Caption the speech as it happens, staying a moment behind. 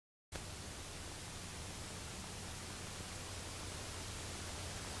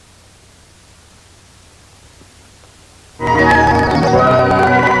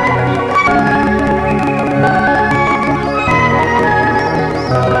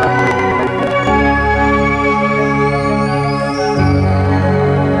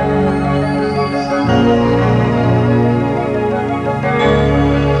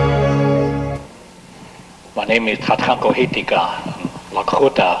Tatanka Ohitika,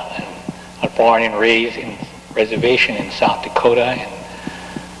 Dakota. I was born and raised in reservation in South Dakota, and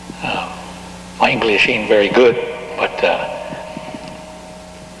my English ain't very good, but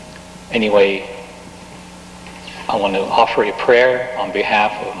anyway, I want to offer a prayer on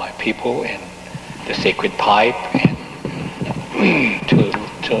behalf of my people and the Sacred Pipe and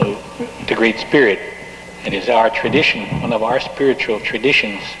to the Great Spirit. It is our tradition, one of our spiritual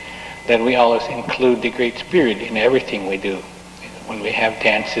traditions, that we always include the Great Spirit in everything we do. When we have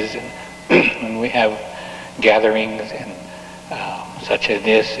dances and when we have gatherings and such as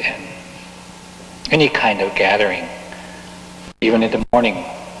this, and any kind of gathering, even in the morning,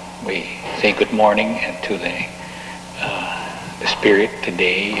 we say good morning and to the Spirit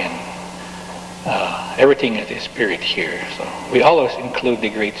today, and everything is the Spirit here. So we always include the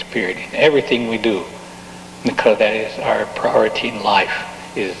Great Spirit in everything we do, because that is our priority in life,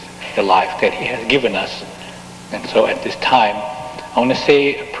 is the life that He has given us. And so at this time, I want to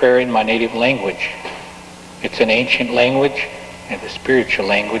say a prayer in my native language. It's an ancient language and a spiritual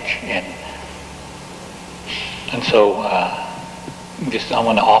language, and so I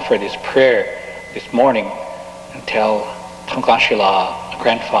want to offer this prayer this morning and tell Tankashila,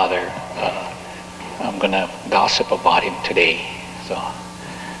 grandfather, I'm going to gossip about him today. So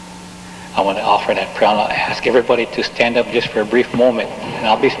I want to offer that prayer. I'll ask everybody to stand up just for a brief moment, and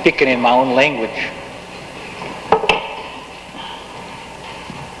I'll be speaking in my own language.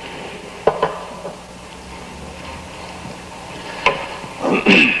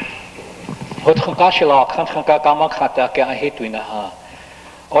 Tankashila, Tatanka Ohitika.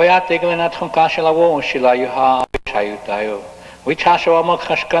 Oya teglena Tankashila wo shila yuha chayutayo. We chashawa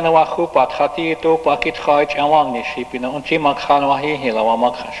makhashkana wa khupa khati to pakit khai chawang ni shipina unchi makhana wa hi hila wa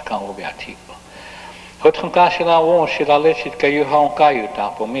makhashkan wo biati. Tankashila wo shila lechit ka yuha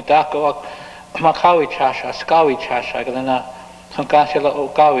kayuta po mitako makhawi chasha skawi chasha glena Tankashila o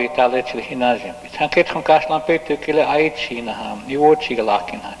kawi ta lechil hinajim. Tanket Tankashila petu kile aichi na ham iwo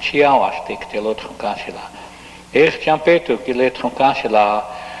chigalakina chiawa stik telo Tankashila. Ich jampetu kile Tankashila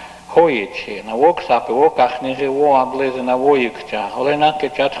hoiche na woksape wokachne wo ableze na woyukcha olena ke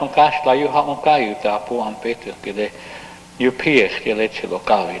Tankashila yu ha onkayuta po ampetu kile yu piech kile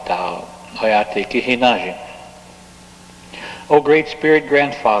chilokavita oyate ki hinajim. O Great Spirit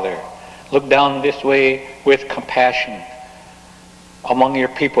Grandfather, look down this way with compassion among your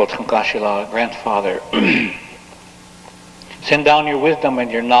people, Tankashila, grandfather. Send down your wisdom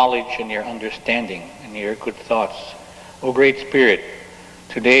and your knowledge and your understanding and your good thoughts. O Great Spirit,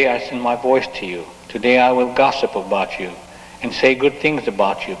 today I send my voice to you. Today I will gossip about you and say good things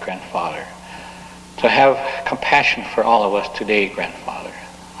about you, grandfather. To have compassion for all of us today, grandfather.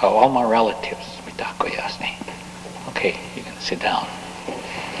 All my relatives. Okay, you can sit down.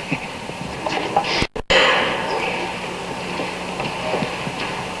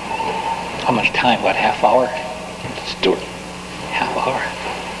 How much time? What, half hour? Let's do it. Half hour.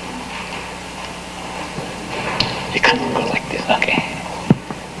 You can't go like this. Okay.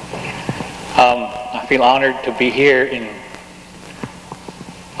 I feel honored to be here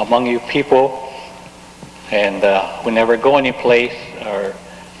among you people, and we never go any place or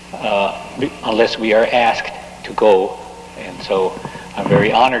unless we are asked to go. And so I'm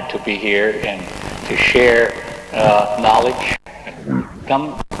very honored to be here and to share knowledge that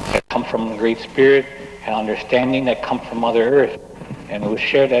come from the Great Spirit and understanding that come from Mother Earth, and we'll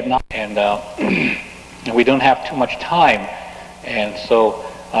share that knowledge. And we don't have too much time, and so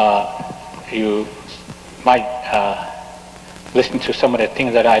you might listen to some of the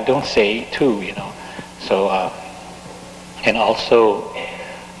things that I don't say too, you know. So and also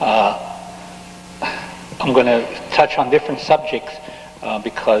I'm going to touch on different subjects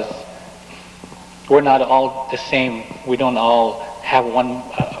because we're not all the same. We don't all have one.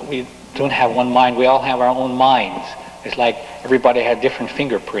 We don't have one mind. We all have our own minds. It's like everybody has different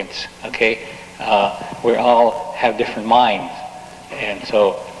fingerprints. Okay, we all have different minds, and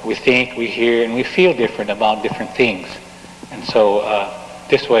so we think, we hear, and we feel different about different things. And so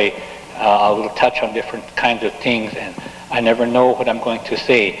this way, I will touch on different kinds of things, and I never know what I'm going to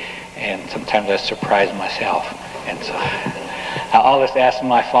say, and sometimes I surprise myself. And so I always ask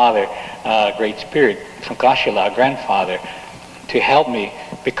my Father, Great Spirit, Tankashila, grandfather, to help me,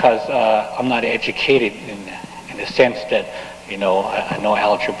 because I'm not educated in the sense that, you know, I know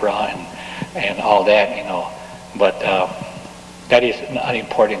algebra and all that, you know, but that is not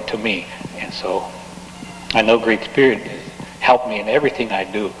important to me. And so I know Great Spirit helped me in everything I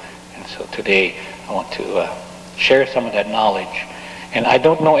do. And so today I want to share some of that knowledge. And I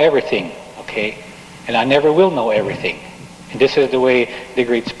don't know everything, okay? And I never will know everything. And this is the way the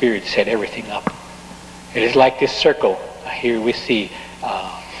Great Spirit set everything up. It is like this circle. Here we see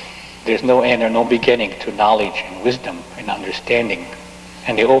there's no end or no beginning to knowledge and wisdom and understanding.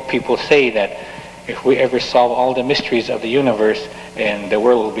 And the old people say that if we ever solve all the mysteries of the universe, and the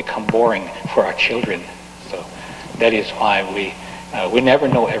world will become boring for our children. So that is why we never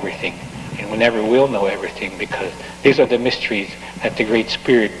know everything, and we never will know everything, because these are the mysteries that the Great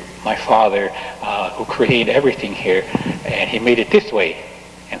Spirit, my Father, who created everything here, and He made it this way.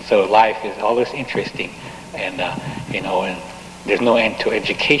 And so life is always interesting, and and there's no end to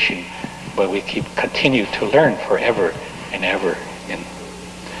education, but we continue to learn forever and ever. And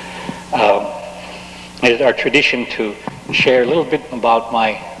it is our tradition to share a little bit about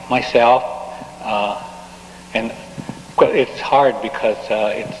myself, and it's hard because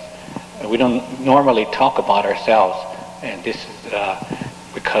we don't normally talk about ourselves, and this is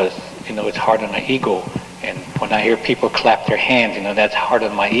because it's hard on the ego. And when I hear people clap their hands, that's hard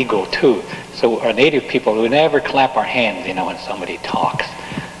on my ego too. So our native people, we never clap our hands, when somebody talks.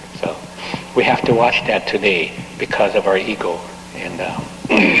 So we have to watch that today because of our ego. And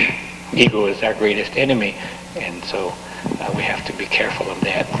ego is our greatest enemy, and so we have to be careful of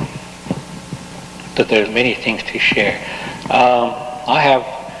that. So there's many things to share. I have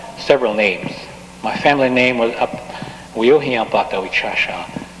several names. My family name was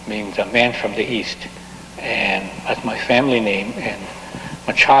means a man from the east, and that's my family name. And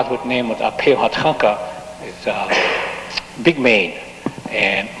my childhood name was a.k.a. Tatanka, is big maid,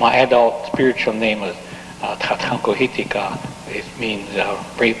 and my adult spiritual name was Tatanka Ohitika. It means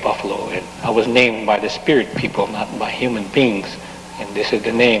brave buffalo, and I was named by the spirit people, not by human beings. And this is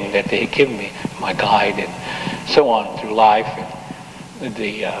the name that they give me, my guide, and so on through life. And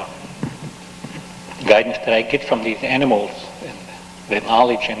the guidance that I get from these animals, and the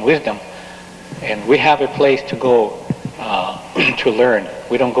knowledge and wisdom. And we have a place to go to learn.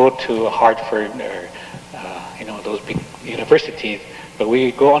 We don't go to Hartford or those big universities, but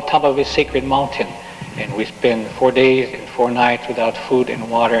we go on top of a sacred mountain, and we spend 4 days and 4 nights without food and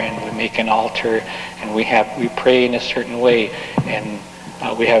water, and we make an altar, and we pray in a certain way, and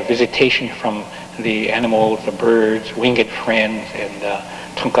we have visitation from the animals, the birds, winged friends, and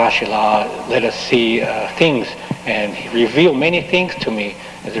Tunkashila let us see things, and he revealed many things to me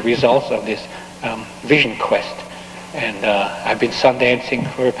as a result of this vision quest. And I've been sun dancing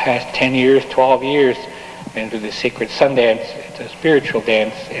for the past 10 years, 12 years, into the sacred sun dance. It's a spiritual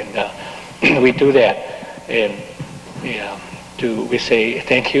dance, and we do that, and we say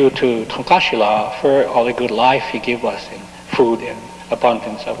thank you to Tunkashila for all the good life he gave us, and food and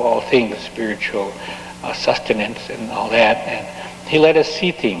abundance of all things, spiritual sustenance and all that, and he let us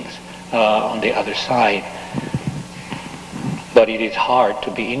see things on the other side. But it is hard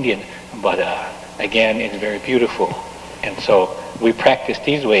to be Indian, but again, it's very beautiful, and so we practice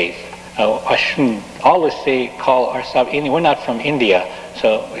these ways. I shouldn't always call ourselves Indian. We're not from India,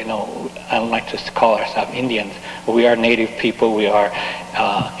 so I don't like to call ourselves Indians. We are native people. We are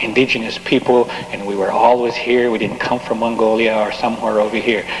indigenous people, and we were always here. We didn't come from Mongolia or somewhere over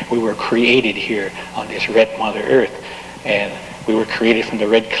here. We were created here on this red Mother Earth, and we were created from the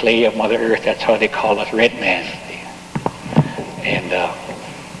red clay of Mother Earth. That's how they call us red man. And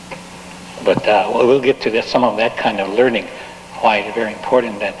but we'll get to some of that kind of learning. Why it's very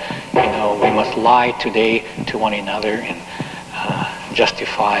important that we must lie today to one another and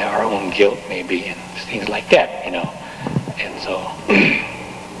justify our own guilt, maybe, and things like that, And so,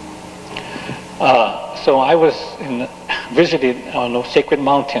 so I was visited on a sacred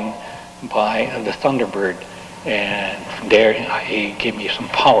mountain by the Thunderbird, and from there he gave me some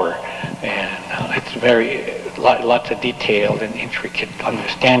power, and it's lots of detailed and intricate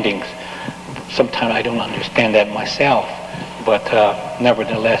understandings. Sometimes I don't understand that myself. But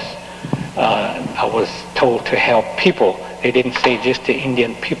nevertheless, I was told to help people. They didn't say just the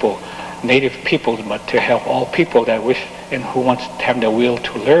Indian people, native peoples, but to help all people that wish and who wants to have the will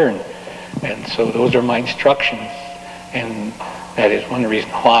to learn. And so those are my instructions. And that is one reason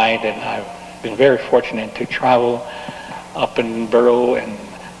why that I've been very fortunate to travel up in Burrow and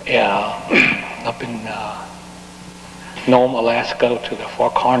up in Nome, Alaska, to the Four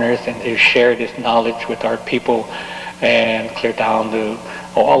Corners, and to share this knowledge with our people, and clear down to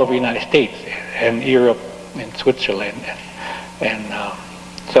all over the United States and Europe and Switzerland. And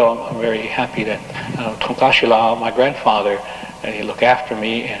so I'm very happy that Tunkashila, my grandfather, he looked after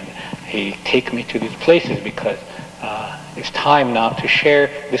me, and he take me to these places, because it's time now to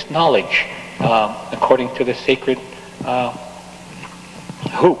share this knowledge according to the sacred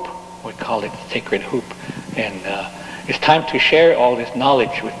hoop. We call it sacred hoop. And it's time to share all this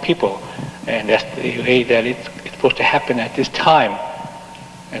knowledge with people, and that's the way that it's supposed to happen at this time.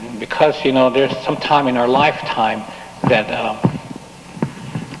 And because, you know, there's some time in our lifetime that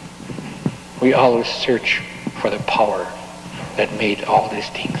we always search for the power that made all these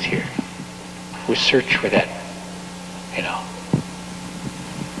things here. We search for that, you know.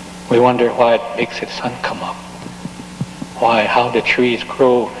 We wonder why it makes the sun come up, how the trees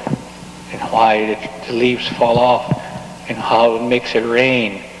grow, and why the leaves fall off, and how it makes it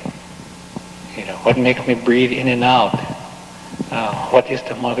rain. You know, what makes me breathe in and out. What is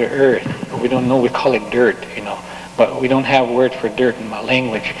the Mother Earth? We don't know, we call it dirt, you know, but we don't have a word for dirt in my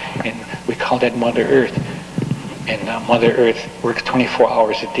language, and we call that Mother Earth. And Mother Earth works 24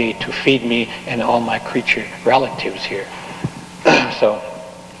 hours a day to feed me and all my creature relatives here. So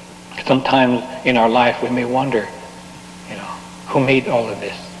sometimes in our life we may wonder, you know, who made all of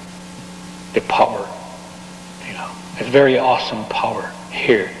this? The power, you know, it's very awesome power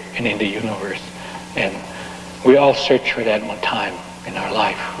here and in the universe. And we all search for that one time in our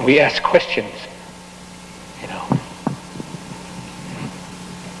life. We ask questions, you know.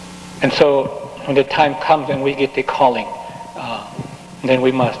 And so when the time comes and we get the calling, then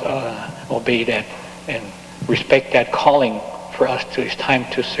we must obey that and respect that calling. For us it's time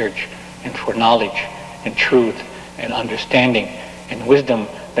to search and for knowledge and truth and understanding and wisdom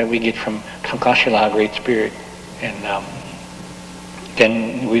that we get from Tatanka, Great Spirit. And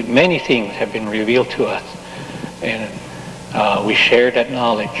then many things have been revealed to us, and we share that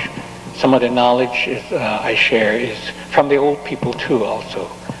knowledge. Some of the knowledge I share is from the old people too also.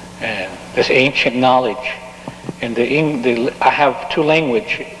 And this ancient knowledge, and I have two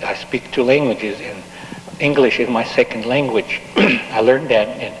languages. I speak two languages, and English is my second language. I learned that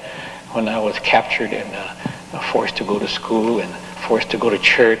when I was captured and forced to go to school and forced to go to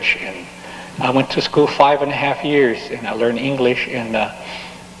church. And I went to school 5.5 years, and I learned English, and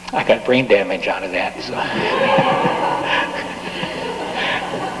I got brain damage out of that. So.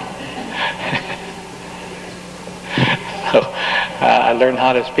 I learned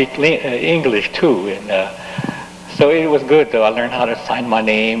how to speak English too, and so it was good though. I learned how to sign my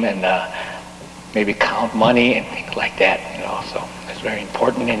name and maybe count money and things like that, you know. So it's very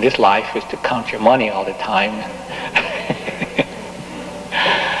important in this life is to count your money all the time.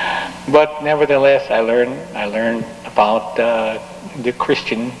 But nevertheless, I learned about the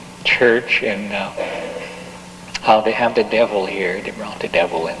Christian church and how they have the devil here. They brought the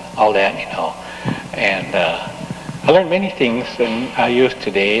devil and all that, you know, and. I learned many things and I use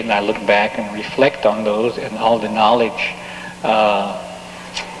today, and I look back and reflect on those and all the knowledge.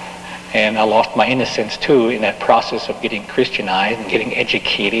 And I lost my innocence too in that process of getting Christianized and getting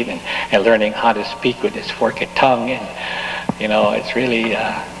educated and learning how to speak with this forked tongue. And, you know, it's really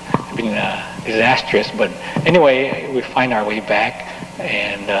been disastrous. But anyway, we find our way back.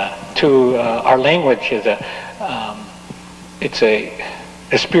 And to our language is it's a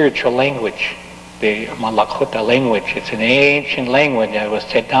spiritual language. The Dakota language. It's an ancient language that was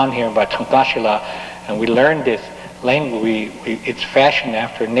set down here by Tatanka, and we learned this language. It's fashioned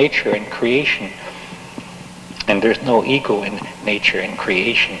after nature and creation, and there's no ego in nature and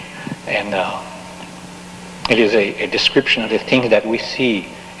creation. And it is a description of the things that we see,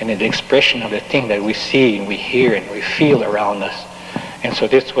 and an expression of the things that we see and we hear and we feel around us. And so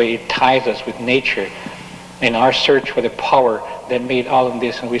this way it ties us with nature. In our search for the power that made all of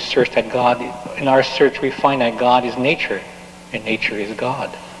this, and we search that God, in our search we find that God is nature, and nature is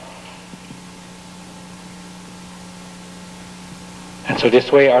God. And so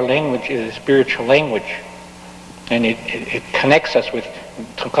this way our language is a spiritual language, and it connects us with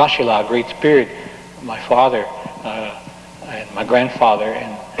Tatanka, Great Spirit, my father, and my grandfather,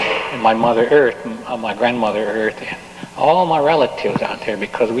 and my Mother Earth, my grandmother Earth, and all my relatives out there,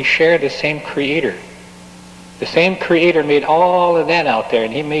 because we share the same Creator. The same Creator made all of that out there,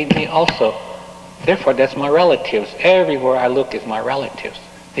 and He made me also. Therefore, that's my relatives. Everywhere I look is my relatives.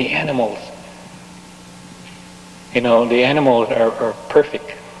 The animals. You know, the animals are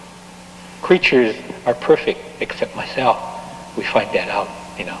perfect. Creatures are perfect, except myself. We find that out,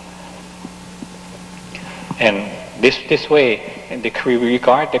 you know. And this way, we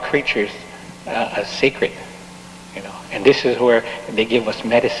regard the creatures as sacred, you know. And this is where they give us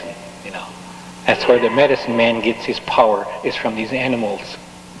medicine, you know. That's where the medicine man gets his power, is from these animals.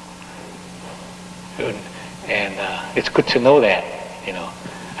 And it's good to know that, you know.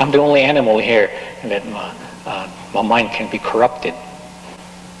 I'm the only animal here that my mind can be corrupted,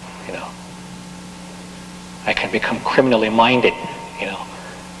 you know. I can become criminally minded, you know.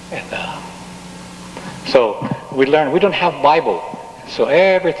 And so we learn, we don't have Bible. So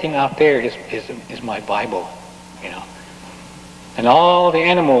everything out there is my Bible, you know. And all the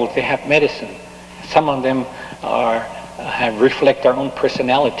animals, they have medicine. Some of them are reflect our own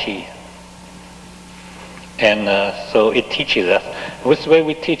personality. And so it teaches us. This way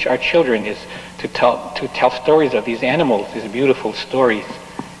we teach our children is to tell stories of these animals, these beautiful stories.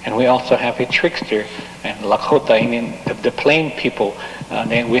 And we also have a trickster, and Lakota, in the plain people,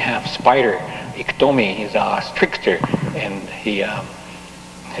 then we have Spider, Iktomi, he's a trickster, and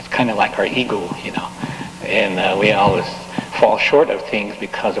it's kind of like our ego, you know. And we always fall short of things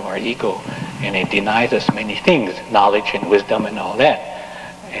because of our ego, and it denies us many things, knowledge and wisdom and all that.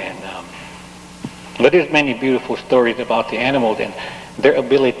 And but there's many beautiful stories about the animals and their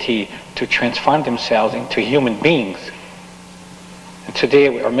ability to transform themselves into human beings. And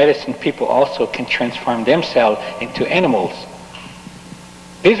today our medicine people also can transform themselves into animals.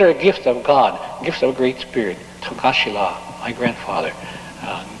 These are gifts of God, gifts of Great Spirit. Tokashila, my grandfather,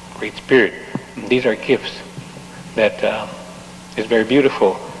 Great Spirit. And these are gifts that is very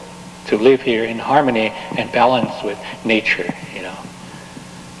beautiful to live here in harmony and balance with nature, you know.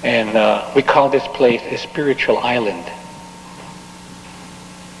 And we call this place a spiritual island.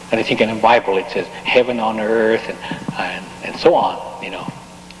 And I think in the Bible it says heaven on earth and so on, you know.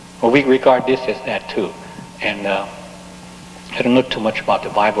 Well, we regard this as that too. And I don't know too much about the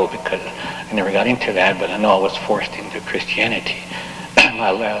Bible because I never got into that, but I know I was forced into Christianity. I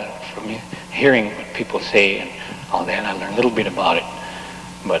learned from hearing what people say and all that, and I learned a little bit about it.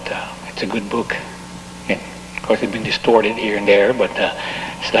 But it's a good book. And of course it's been distorted here and there, but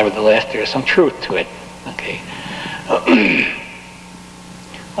nevertheless there is some truth to it. Okay.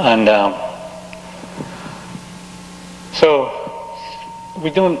 And so we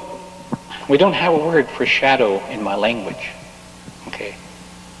don't have a word for shadow in my language. Okay.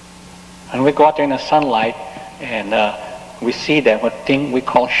 And we go out there in the sunlight and we see that what thing we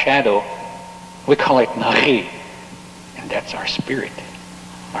call shadow, we call it nahi, and that's our spirit.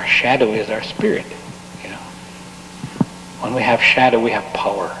 Our shadow is our spirit. You know. When we have shadow, we have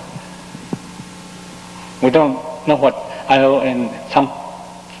power. We don't know what I know, and some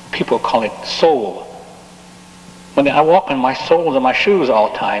people call it soul. When I walk on my soles in my shoes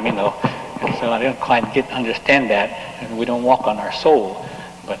all the time, you know, and so I don't quite understand that, and we don't walk on our soul,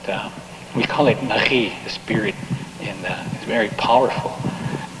 but we call it nahi, the spirit, and it's very powerful.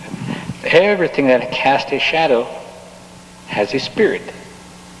 Everything that casts a shadow has a spirit.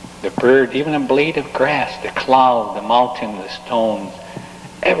 The bird, even a blade of grass, the cloud, the mountain, the stones,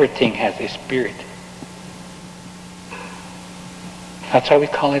 everything has a spirit. That's why we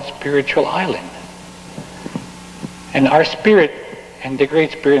call it spiritual island. And our spirit, and the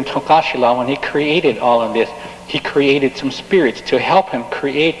Great Spirit in Tokashila, when he created all of this, he created some spirits to help him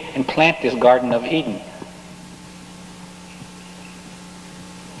create and plant this Garden of Eden.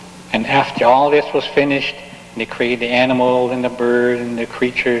 And after all this was finished, they created the animals and the birds and the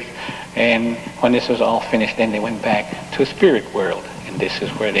creatures, and when this was all finished, then they went back to a spirit world, and this is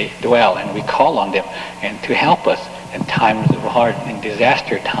where they dwell, and we call on them and to help us in times of hard and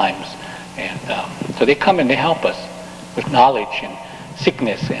disaster times. And so they come and they help us with knowledge and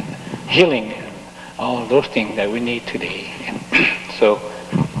sickness and healing and all of those things that we need today. And so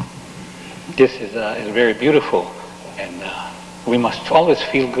this is very beautiful, and we must always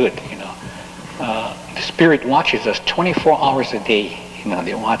feel good, you know. The Spirit watches us 24 hours a day, you know,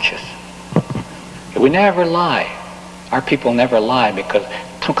 they watch us. We never lie. Our people never lie, because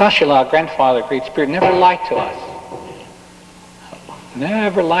Tokashila, our grandfather, Great Spirit, never lied to us.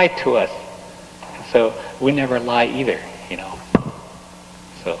 Never lied to us. And so we never lie either, you know.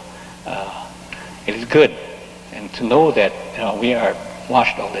 So it is good, and to know that, you know, we are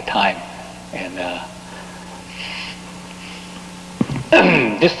watched all the time. And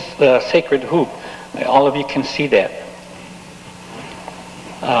this sacred hoop, all of you can see that.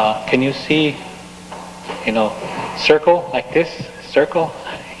 Can you see, you know, circle like this? Circle?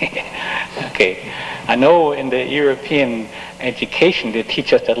 Okay. I know in the European education they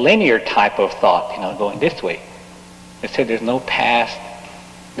teach us a linear type of thought, you know, going this way. They say there's no past,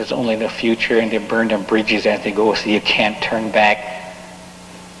 there's only the future, and they burn their bridges as they go so you can't turn back.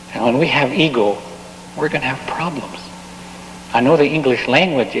 And when we have ego, we're going to have problems. I know the English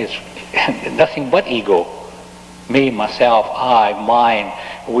language is nothing but ego. Me, myself, I, mine,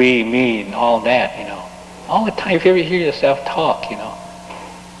 we, me, and all that, you know. All the time, if you ever hear yourself talk, you know.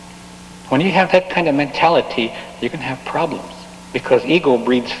 When you have that kind of mentality, you're going to have problems. Because ego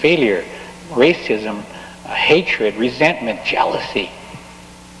breeds failure, racism, hatred, resentment, jealousy.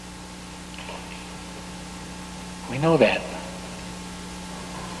 We know that.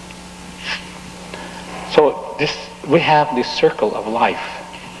 So we have this circle of life.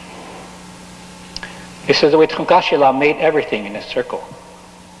 This is the way Tokashila made everything in a circle.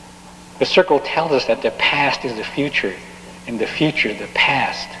 The circle tells us that the past is the future, and the future, the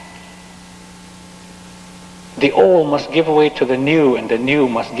past. The old must give way to the new, and the new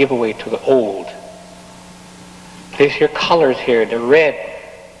must give way to the old. There's your colors here, the red.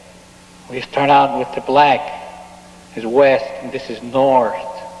 We start out with the black, is west, and this is north,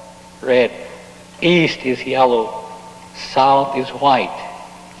 red. East is yellow, south is white.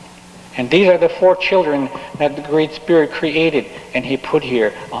 And these are the four children that the Great Spirit created, and He put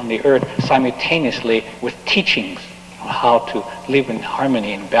here on the earth simultaneously with teachings on how to live in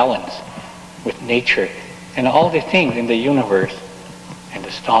harmony and balance with nature and all the things in the universe and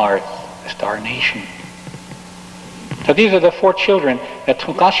the stars, the star nation. So these are the four children that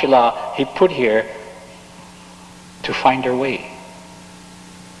Tunkashila, he put here to find their way.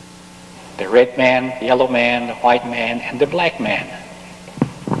 The red man, the yellow man, the white man, and the black man.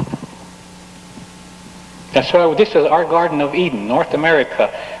 That's why this is our Garden of Eden, North America,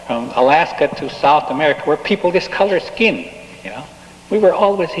 from Alaska to South America, where people discolor skin. You know, we were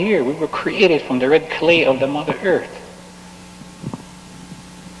always here. We were created from the red clay of the Mother Earth.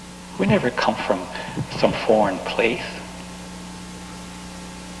 We never come from some foreign place.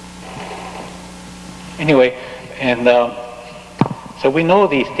 Anyway, and so we know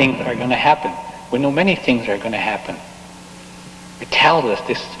these things are going to happen. We know many things are going to happen. It tells us,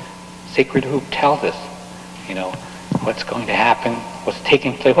 this sacred hoop tells us, you know, what's going to happen, what's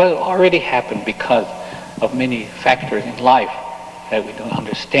taking place, what has already happened because of many factors in life that we don't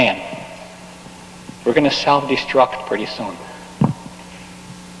understand. We're going to self-destruct pretty soon.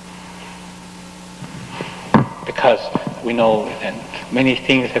 Because we know that many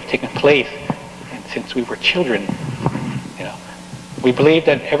things have taken place since we were children. You know, we believe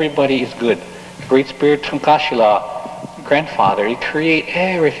that everybody is good. The Great Spirit Tunkashila, grandfather, he created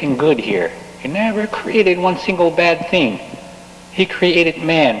everything good here. He never created one single bad thing. He created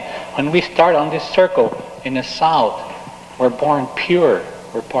man. When we start on this circle in the south, we're born pure,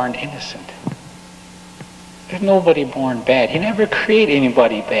 we're born innocent. There's nobody born bad. He never created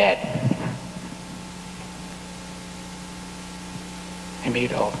anybody bad. He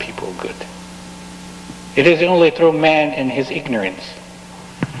made all people good. It is only through man and his ignorance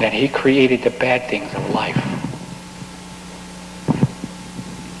that he created the bad things of life.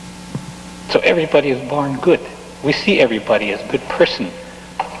 So everybody is born good. We see everybody as a good person.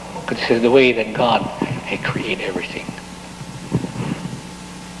 Because this is the way that God had created everything.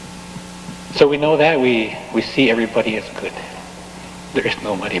 So we know that we see everybody as good. There is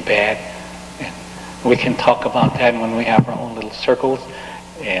nobody bad. And we can talk about that when we have our own little circles.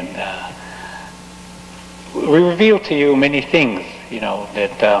 And we reveal to you many things, you know,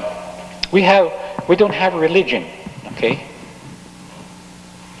 that we don't have religion, okay?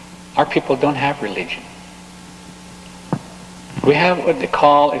 Our people don't have religion. We have what they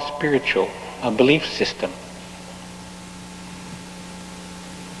call a spiritual, a belief system.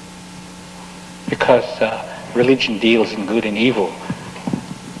 Because religion deals in good and evil.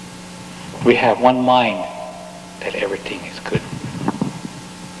 We have one mind that everything is good.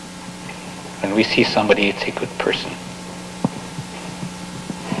 When we see somebody, it's a good person.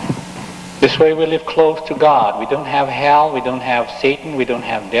 This way we live close to God. We don't have hell, we don't have Satan, we don't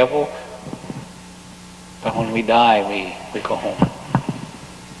have devil. But when we die, we go home.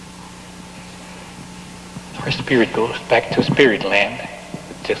 Our spirit goes back to spirit land,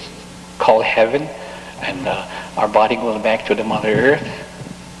 just called heaven, and our body goes back to the Mother Earth.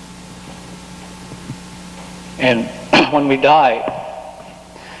 And when we die,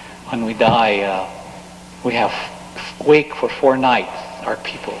 we have wake for 4 nights, our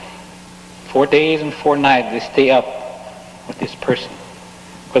people. 4 days and 4 nights they stay up with this person.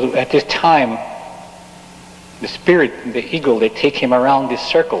 Because at this time, the spirit, the eagle, they take him around this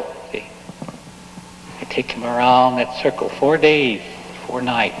circle. See? They take him around that circle 4 days, 4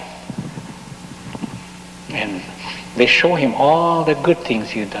 nights. And they show him all the good things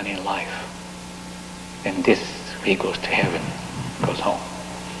he's done in life. And this, he goes to heaven, goes home.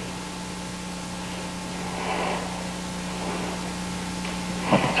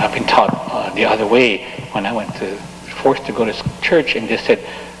 I've been taught the other way when I forced to go to church, and they said,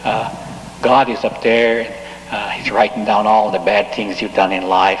 God is up there, and he's writing down all the bad things you've done in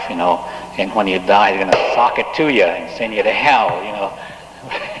life, you know, and when you die, he's going to sock it to you and send you to hell, you know.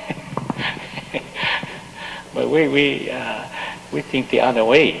 But we think the other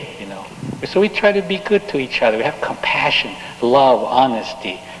way, you know. So we try to be good to each other. We have compassion, love,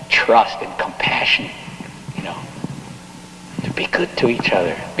 honesty, trust, and compassion, you know. To be good to each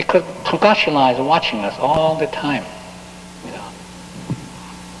other. Because Tunkashila is watching us all the time, you know.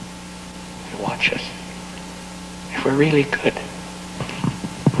 They watch us. If we're really good,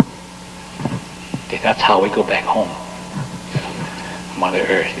 that's how we go back home. Mother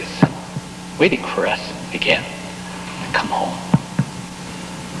Earth is waiting for us again to come home.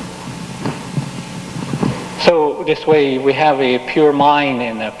 So this way we have a pure mind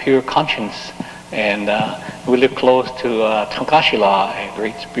and a pure conscience, and we live close to Tankashila, a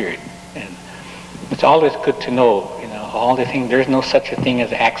great spirit. And it's always good to know, all the things. There's no such a thing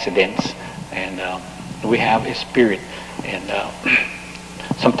as accidents, and we have a spirit. And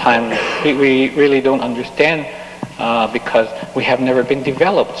sometimes we really don't understand because we have never been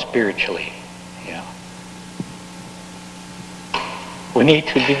developed spiritually. We need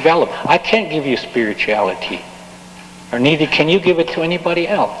to develop. I can't give you spirituality, or neither can you give it to anybody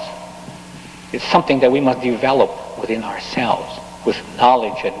else. It's something that we must develop within ourselves with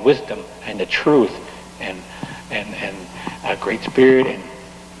knowledge and wisdom and the truth and a great spirit and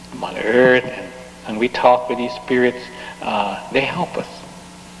Mother Earth, and we talk with these spirits. They help us.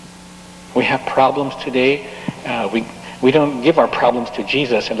 We have problems today. We don't give our problems to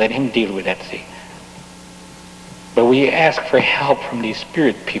Jesus and let him deal with that thing. But we ask for help from these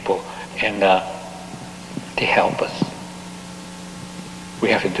spirit people, and they help us. We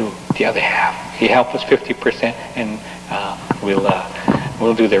have to do the other half. He helps us 50%, and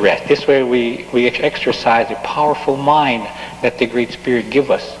we'll do the rest. This way we exercise the powerful mind that the Great Spirit give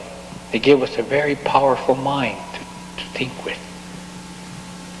us. They give us a very powerful mind to think with.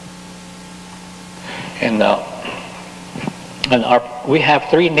 And we have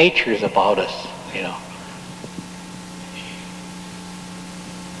three natures about us,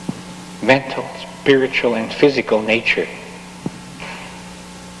 mental, spiritual, and physical nature.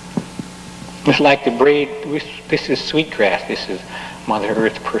 It's like the braid. This is sweetgrass. This is Mother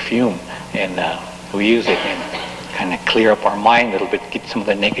Earth's perfume, and we use it and kind of clear up our mind a little bit, get some of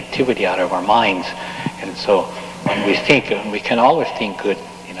the negativity out of our minds. And so when we think, we can always think good,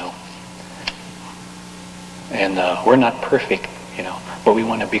 and we're not perfect, but we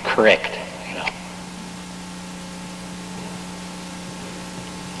want to be correct,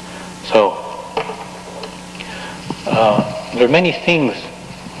 So there are many things,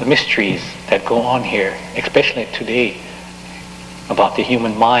 the mysteries that go on here, especially today, about the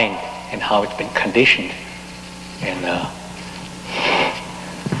human mind and how it's been conditioned, and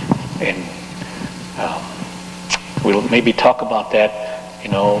we'll maybe talk about that.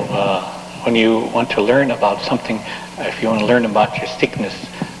 When you want to learn about something, if you want to learn about your sickness,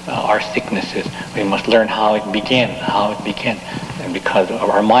 our sicknesses, we must learn how it began, and because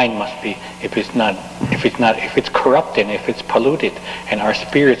our mind must be, if it's corrupted, if it's polluted, and our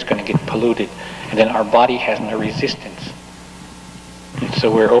spirit's going to get polluted, and then our body has no resistance. And so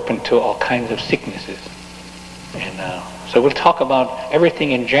we're open to all kinds of sicknesses. And so we'll talk about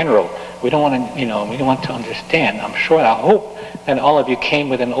everything in general. We don't want to, we don't want to understand. I hope that all of you came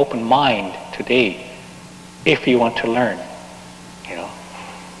with an open mind today, if you want to learn,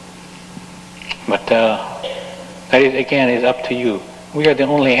 But that is, again, is up to you. We are the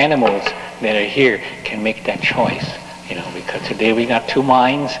only animals that are here can make that choice, because today we got two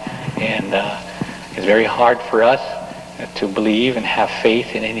minds, and it's very hard for us to believe and have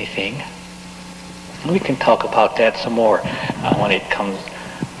faith in anything. We can talk about that some more when it comes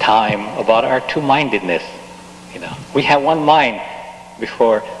time about our two-mindedness. We had one mind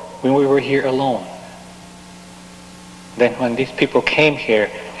before when we were here alone. Then when these people came here,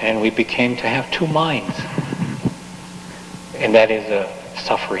 and we became to have two minds. And that is a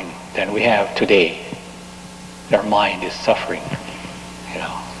suffering that we have today. Our mind is suffering,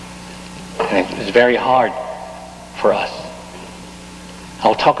 And it's very hard for us.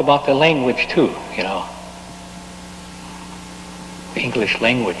 I'll talk about the language too, The English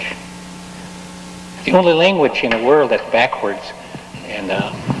language. It's the only language in the world that's backwards. And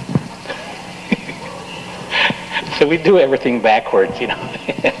so we do everything backwards,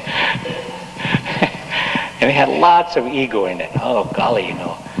 And we had lots of ego in it. Oh, golly,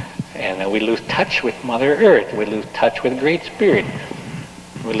 And we lose touch with Mother Earth. We lose touch with Great Spirit.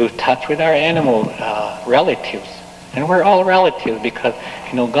 We lose touch with our animal relatives. And we're all relatives because,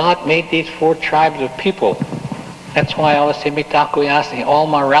 God made these 4 tribes of people. That's why I always say, Mitakoyasi, all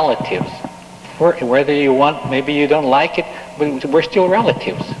my relatives. Whether you want, maybe you don't like it, but we're still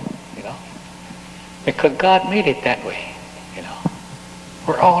relatives, Because God made it that way,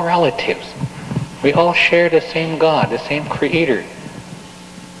 We're all relatives. We all share the same God, the same Creator.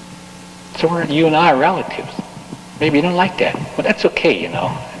 So you and I are relatives. Maybe you don't like that, but that's okay,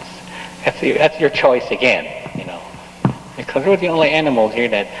 That's your choice again, Because we're the only animals here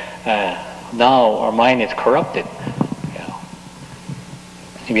that now our mind is corrupted,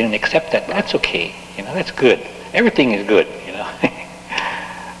 If you don't accept that, that's okay, That's good. Everything is good,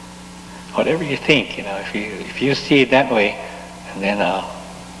 Whatever you think, if you see it that way, And then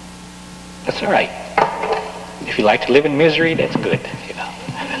that's all right. If you like to live in misery, that's good.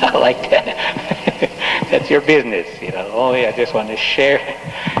 I like that. That's your business. Oh yeah, I just want to share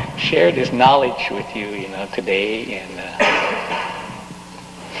this knowledge with you, today. And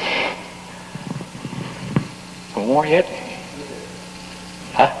some more yet?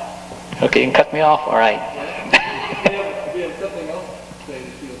 Huh? Okay, you can cut me off. All right. We have something else to say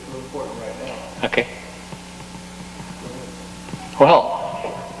that feels so important right now. Okay. Well,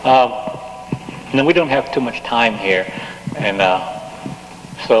 we don't have too much time here, and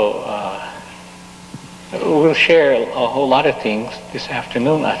so we'll share a whole lot of things this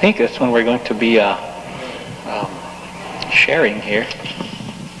afternoon. I think that's when we're going to be sharing here.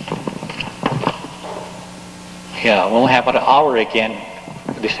 Yeah, we'll have about an hour again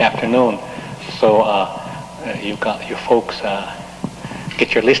this afternoon. So you've got your folks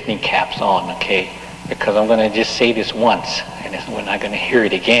get your listening caps on, okay? Because I'm going to just say this once, and we're not going to hear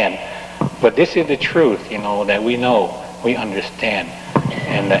it again. But this is the truth, that we know, we understand.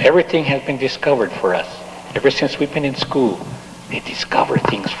 And everything has been discovered for us. Ever since we've been in school, they discover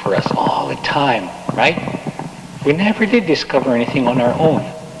things for us all the time, right? We never did discover anything on our own.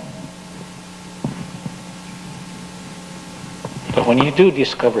 But when you do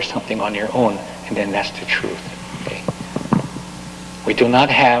discover something on your own, and then that's the truth, okay? We do not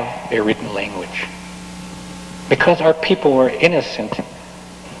have a written language. Because our people were innocent,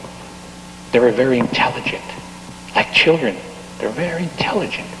 they were very intelligent. Like children, they're very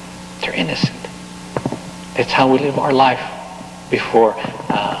intelligent. They're innocent. That's how we live our life before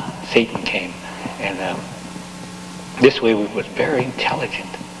Satan came. And this way we was very intelligent.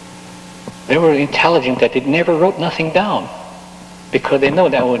 They were intelligent that they never wrote nothing down because they know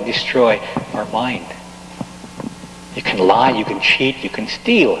that would destroy our mind. You can lie, you can cheat, you can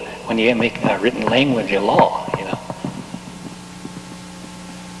steal when you make a written language a law,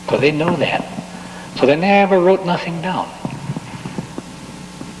 So they know that. So they never wrote nothing down.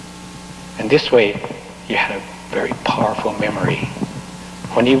 And this way, you had a very powerful memory.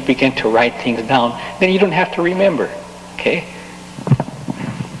 When you begin to write things down, then you don't have to remember, okay?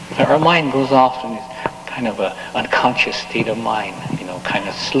 So our mind goes off in this kind of an unconscious state of mind, kind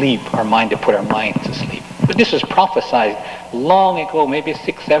of sleep, our mind to put our mind to sleep. But this was prophesied long ago, maybe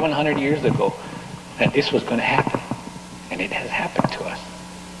 600-700 years ago, that this was going to happen. And it has happened to us.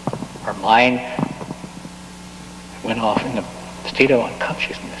 Our mind went off in a state of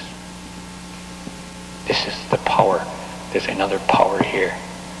unconsciousness. This is the power. There's another power here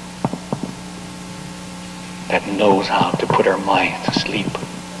that knows how to put our minds to sleep.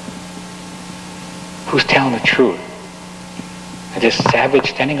 Who's telling the truth? And this savage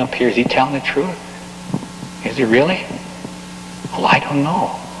standing up here, is he telling the truth? Is he really? Well, I don't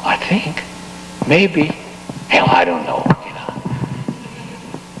know. I think. Maybe. Hell, I don't know.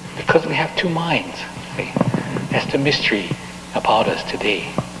 Because we have two minds. See? That's the mystery about us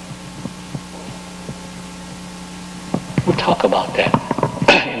today. We'll talk about that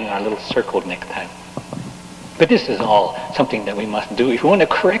in our little circle next time. But this is all something that we must do if we want to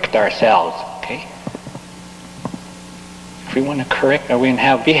correct ourselves, okay? If we want to correct, or we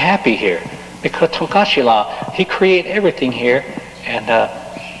can be happy here. Because Tokashila, he created everything here, and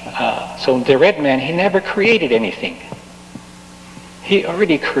so the red man, he never created anything. He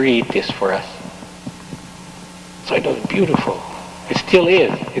already created this for us. So it was beautiful. It still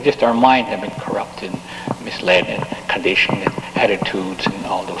is. It's just our mind have been corrupted, misled, and conditioned, and attitudes, and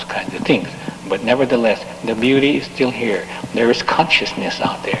all those kinds of things. But nevertheless, the beauty is still here. There is consciousness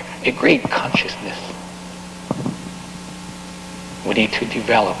out there, a great consciousness. We need to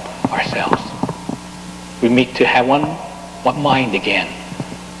develop ourselves. We need to have one mind again.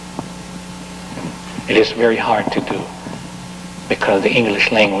 It is very hard to do because the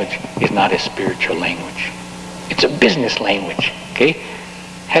English language is not a spiritual language. It's a business language, okay?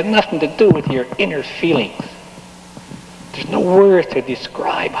 Has nothing to do with your inner feelings. There's no words to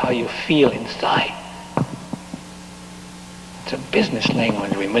describe how you feel inside. It's a business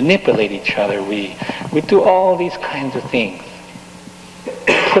language. We manipulate each other. We do all these kinds of things.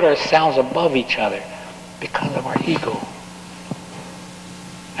 Put ourselves above each other because of our ego.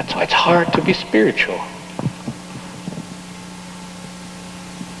 That's why it's hard to be spiritual.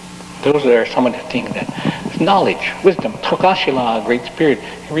 Those are some of the things that knowledge, wisdom, Tokashila, a great spirit,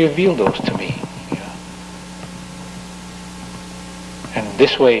 he revealed those to me. And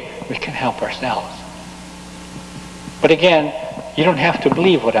this way we can help ourselves. But again, you don't have to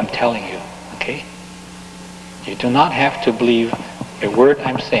believe what I'm telling you, okay? You do not have to believe a word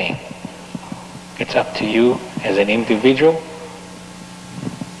I'm saying. It's up to you as an individual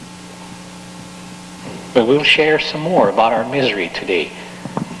But we'll share some more about our misery today.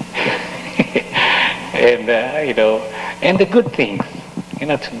 And, and the good things.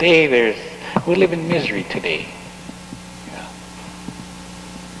 Today we live in misery today.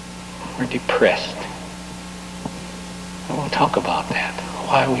 We're depressed. And we'll talk about that,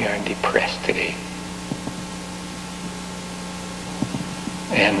 why we are depressed today.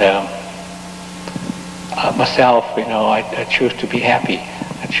 And myself, I choose to be happy.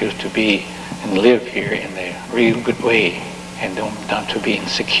 I choose to be and live here in a real good way, and don't to be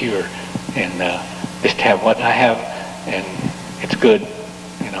insecure, and just have what I have, and it's good.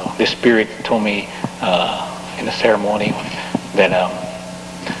 The Spirit told me in the ceremony that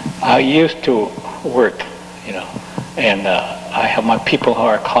I used to work, and I have my people who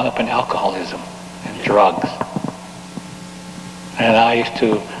are caught up in alcoholism and drugs. And I used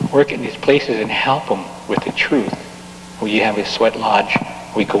to work in these places and help them with the truth. We have a sweat lodge.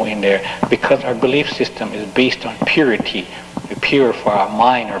 We go in there because our belief system is based on purity. We purify our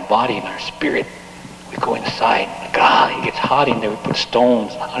mind, our body, and our spirit. We go inside. God, it gets hot in there. We put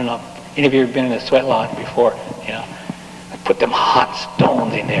stones. I don't know. Any of you ever been in a sweat lodge before? I put them hot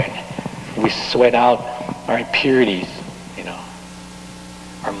stones in there. And we sweat out our impurities.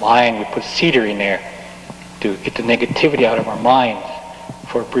 Our mind, we put cedar in there to get the negativity out of our minds.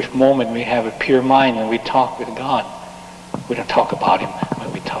 For a brief moment, we have a pure mind and we talk with God. We don't talk about Him,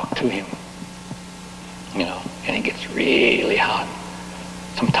 but we talk to Him. And it gets really hot.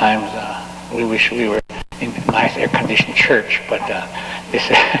 Sometimes we wish we were in a nice air-conditioned church, but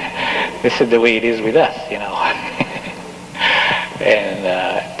this is the way it is with us,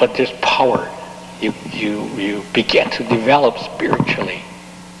 And but there's power. You begin to develop spiritually.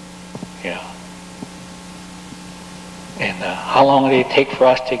 And how long will it take for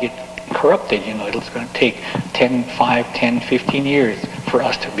us to get corrupted? It's going to take 5, 10, 15 years for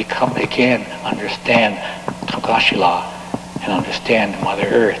us to become again, understand Tankashila and understand Mother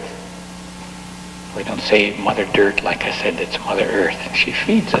Earth. We don't say Mother Dirt, like I said, it's Mother Earth. She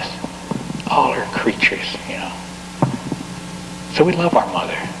feeds us, all her creatures, So we love our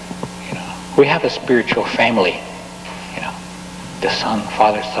mother, We have a spiritual family, The Son,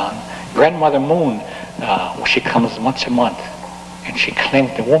 Father, Son. Grandmother Moon, she comes once a month, and she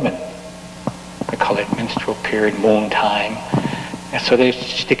cleans the woman. We call it menstrual period, moon time. And so they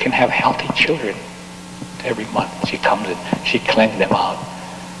can have healthy children. Every month she comes and she cleans them out.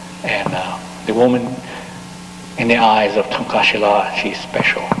 And the woman, in the eyes of Tankashila, she's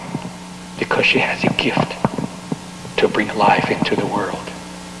special because she has a gift to bring life into the world.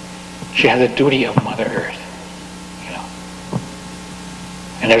 She has a duty of Mother Earth.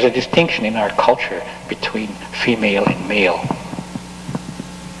 And there's a distinction in our culture between female and male.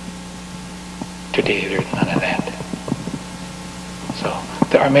 Today there's none of that. So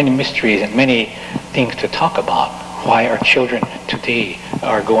there are many mysteries and many things to talk about. Why our children today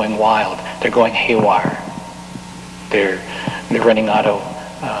are going wild. They're going haywire. They're running out of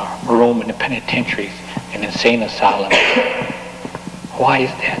room in the penitentiaries and insane asylums. Why is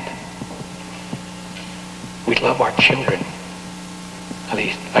that? We love our children. At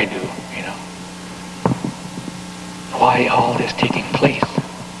least I do, Why all this taking place?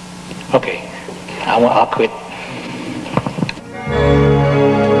 Okay, I'll quit.